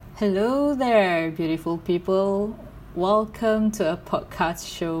Hello there, beautiful people. Welcome to a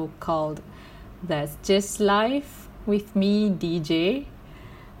podcast show called That's Just Life with me, DJ.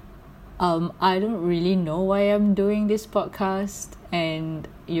 I don't really know why I'm doing this podcast, and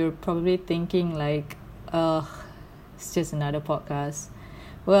you're probably thinking it's just another podcast.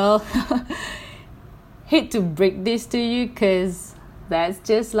 Well, hate to break this to you because that's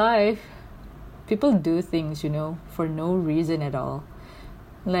just life. People do things, for no reason at all.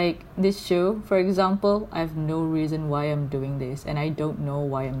 Like this show, for example, I have no reason why I'm doing this, and I don't know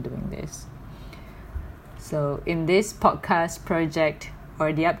why I'm doing this. So in this podcast project,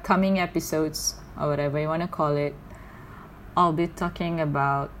 or the upcoming episodes, or whatever you want to call it, I'll be talking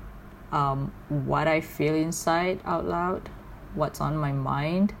about what I feel inside out loud, what's on my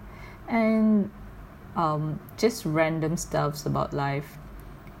mind, and just random stuffs about life.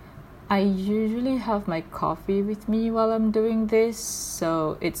 I usually have my coffee with me while I'm doing this,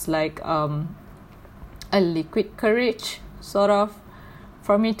 so it's like a liquid courage, sort of,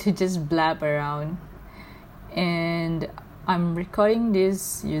 for me to just blab around. And I'm recording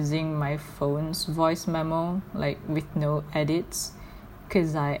this using my phone's voice memo, with no edits,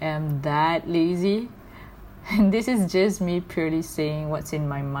 because I am that lazy. And this is just me purely saying what's in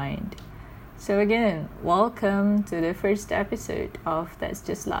my mind. So again, welcome to the first episode of That's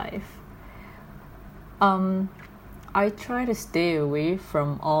Just Life. I try to stay away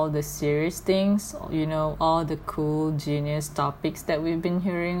from all the serious things, all the cool, genius topics that we've been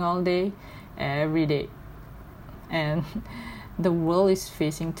hearing all day, every day. And the world is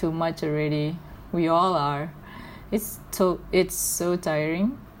facing too much already. We all are. It's so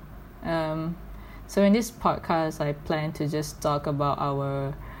tiring. So in this podcast, I plan to just talk about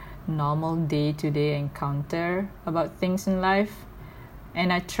our normal day-to-day encounter about things in life.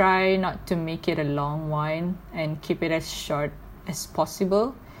 And I try not to make it a long one and keep it as short as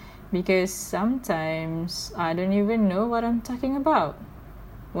possible, because sometimes I don't even know what I'm talking about.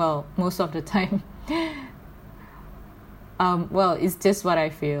 Well, most of the time. It's just what I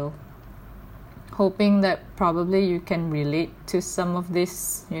feel. Hoping that probably you can relate to some of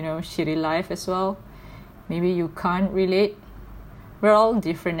this, shitty life as well. Maybe you can't relate. We're all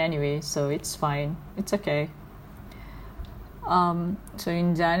different anyway, so it's fine. It's okay. So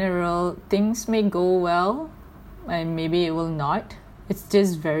in general, things may go well, and maybe it will not. It's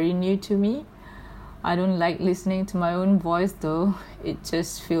just very new to me. I don't like listening to my own voice though. It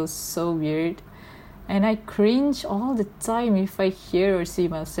just feels so weird. And I cringe all the time if I hear or see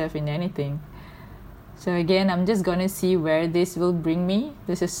myself in anything. So again, I'm just gonna see where this will bring me.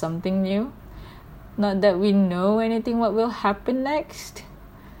 This is something new. Not that we know anything what will happen next.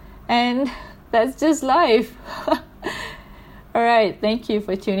 And that's just life. Alright, thank you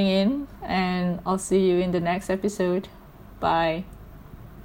for tuning in, and I'll see you in the next episode. Bye.